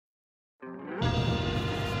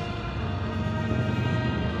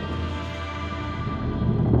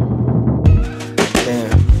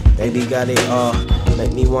Baby got it all,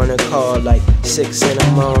 make me wanna call like 6 in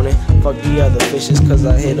the morning. Fuck the other fishes cause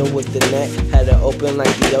I hit her with the net. Had her open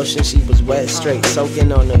like the ocean, she was wet, straight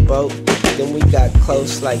soaking on the boat. Then we got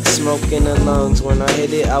close like smoke in her lungs. When I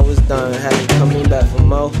hit it I was done, had her coming back for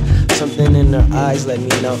more. Something in her eyes let me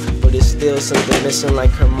know, but it's still something missing,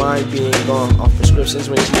 like her mind being gone. Off prescriptions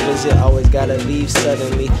when she visit, always gotta leave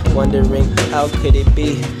suddenly. Wondering how could it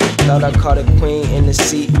be? Thought I caught a queen in the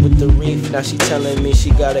seat with the reef. Now she telling me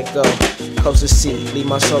she gotta go. Closer seat, leave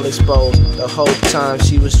my soul exposed. The whole time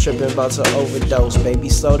she was tripping about to overdose. Baby,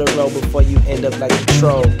 slow the road before you end up like a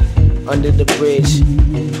troll. Under the bridge,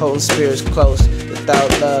 holding spirits close. Without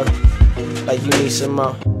love, like you need some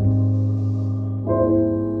more.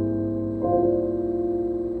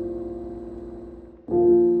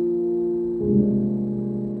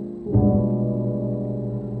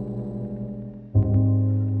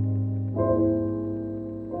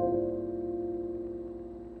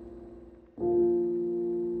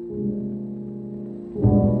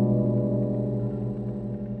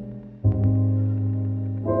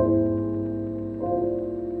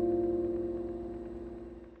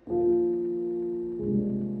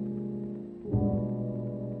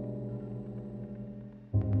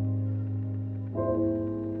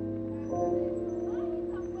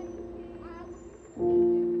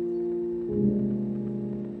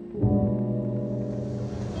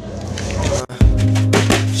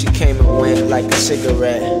 She came and went like a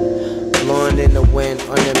cigarette, blowing in the wind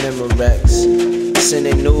on the Memorex,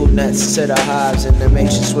 sending new nuts to the hives in the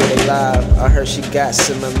matrix where they live. I heard she got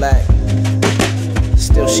some lack,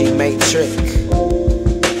 still she make trick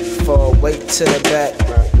for a wait to the back.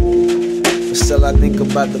 But still I think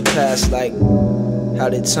about the past, like how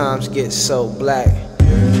did times get so black?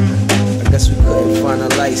 I guess we couldn't find a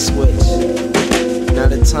light switch. Now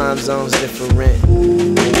the time zone's different,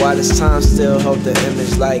 but why does time still hold the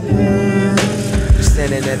image like you're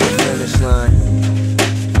standing at the finish line?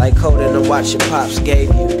 Like holding the watch your pops gave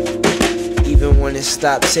you, even when it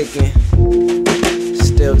stopped ticking,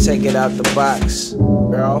 still take it out the box,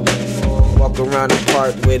 girl. Walk around the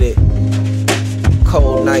park with it,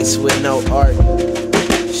 cold nights with no art.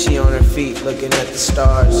 She on her feet looking at the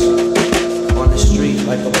stars, on the street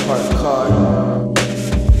like a parked car.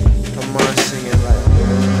 Come on, singing like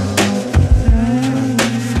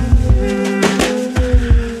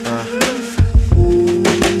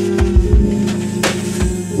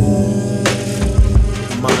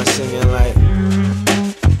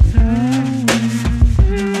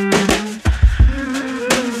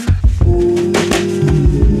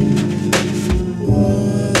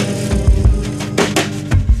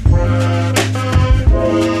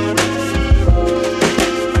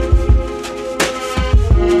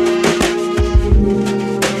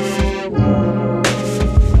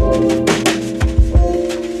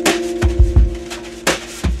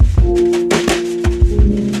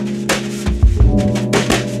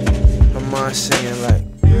singing like